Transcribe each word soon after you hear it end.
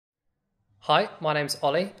Hi, my name's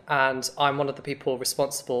Ollie, and I'm one of the people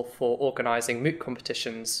responsible for organising moot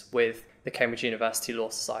competitions with the Cambridge University Law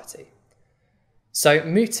Society. So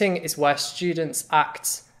mooting is where students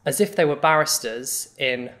act as if they were barristers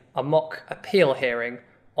in a mock appeal hearing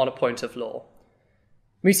on a point of law.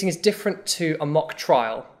 Mooting is different to a mock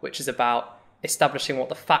trial, which is about establishing what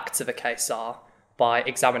the facts of a case are by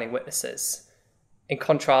examining witnesses. In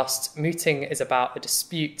contrast, mooting is about a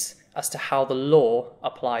dispute as to how the law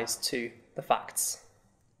applies to the facts.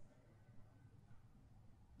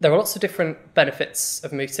 There are lots of different benefits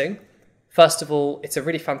of mooting. First of all, it's a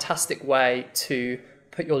really fantastic way to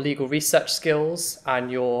put your legal research skills and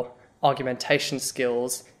your argumentation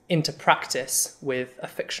skills into practice with a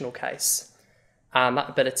fictional case. And that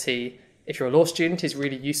ability, if you're a law student, is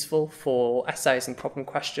really useful for essays and problem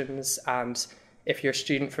questions. And if you're a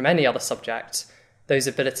student from any other subject, those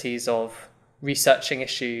abilities of researching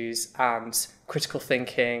issues and critical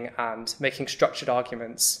thinking and making structured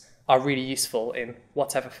arguments are really useful in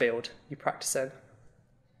whatever field you practice in.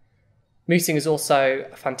 Mooting is also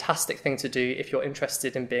a fantastic thing to do if you're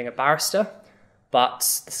interested in being a barrister,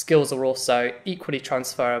 but the skills are also equally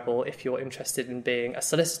transferable if you're interested in being a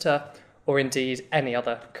solicitor or indeed any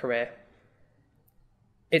other career.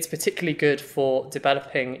 It's particularly good for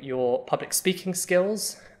developing your public speaking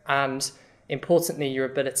skills and, importantly, your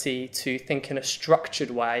ability to think in a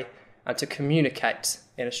structured way and to communicate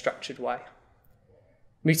in a structured way.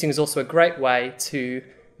 Mooting is also a great way to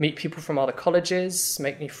meet people from other colleges,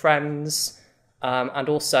 make new friends, and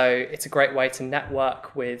also it's a great way to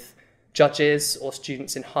network with judges or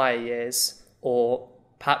students in higher years, or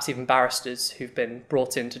perhaps even barristers who've been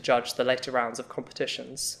brought in to judge the later rounds of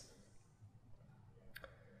competitions.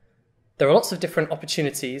 There are lots of different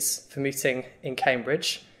opportunities for mooting in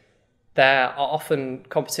Cambridge. There are often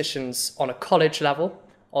competitions on a college level,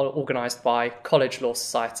 organised by college law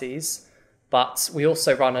societies, but we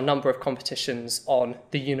also run a number of competitions on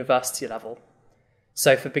the university level.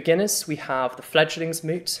 So for beginners, we have the Fledglings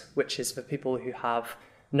Moot, which is for people who have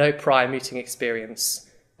no prior mooting experience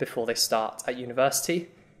before they start at university.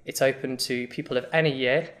 It's open to people of any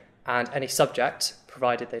year and any subject,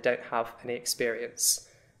 provided they don't have any experience.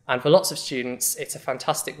 And for lots of students, it's a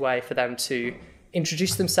fantastic way for them to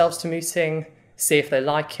introduce themselves to mooting, see if they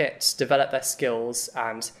like it, develop their skills,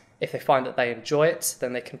 and if they find that they enjoy it,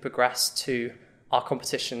 then they can progress to our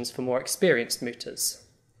competitions for more experienced mooters.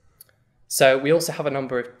 So we also have a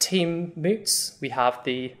number of team moots. We have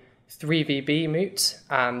the 3VB moot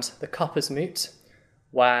and the Cuppers moot,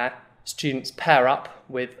 where students pair up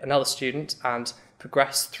with another student and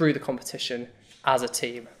progress through the competition as a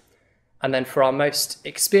team. And then for our most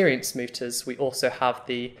experienced mooters, we also have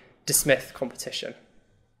the De Smith competition.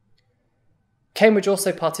 Cambridge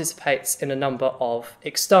also participates in a number of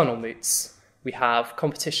external moots. We have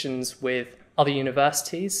competitions with other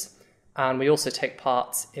universities, and we also take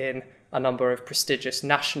part in a number of prestigious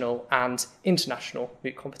national and international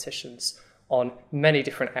moot competitions on many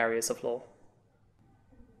different areas of law.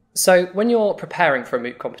 So when you're preparing for a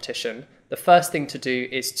moot competition, the first thing to do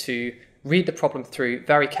is to read the problem through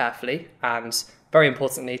very carefully and, very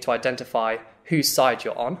importantly, to identify whose side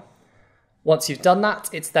you're on. Once you've done that,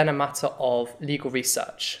 it's then a matter of legal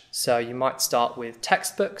research. So you might start with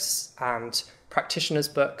textbooks and practitioners'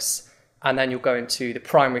 books, and then you'll go into the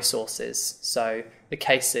primary sources, so the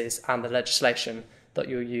cases and the legislation that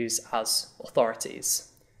you'll use as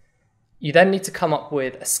authorities. You then need to come up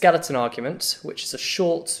with a skeleton argument, which is a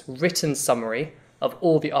short written summary of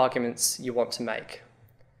all the arguments you want to make.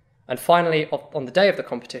 And finally, on the day of the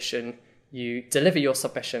competition, you deliver your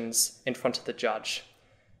submissions in front of the judge.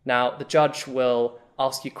 Now, the judge will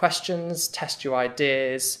ask you questions, test your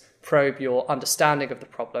ideas, probe your understanding of the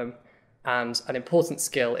problem, and an important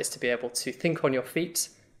skill is to be able to think on your feet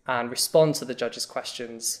and respond to the judge's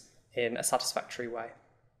questions in a satisfactory way.